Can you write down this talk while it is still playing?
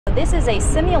This is a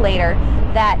simulator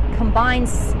that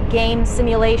combines game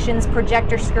simulations,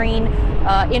 projector screen,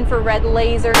 infrared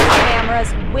laser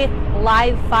cameras with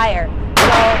live fire. So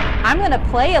I'm going to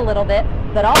play a little bit,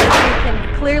 but also you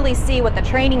can clearly see what the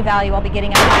training value I'll be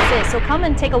getting out of this is. So come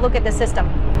and take a look at the system.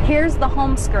 Here's the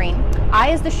home screen.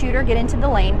 I, as the shooter, get into the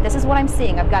lane. This is what I'm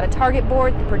seeing. I've got a target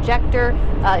board, the projector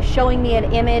showing me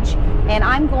an image, and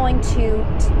I'm going to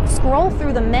scroll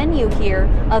through the menu here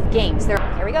of games. Here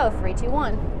we go, 3, 2,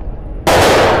 1.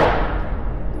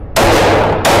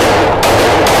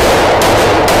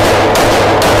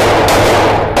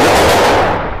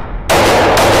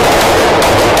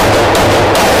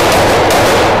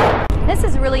 This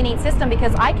is a really neat system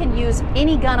because I can use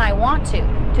any gun I want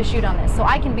to shoot on this. So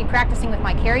I can be practicing with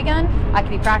my carry gun, I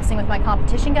can be practicing with my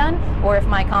competition gun, or if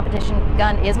my competition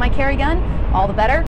gun is my carry gun, all the better.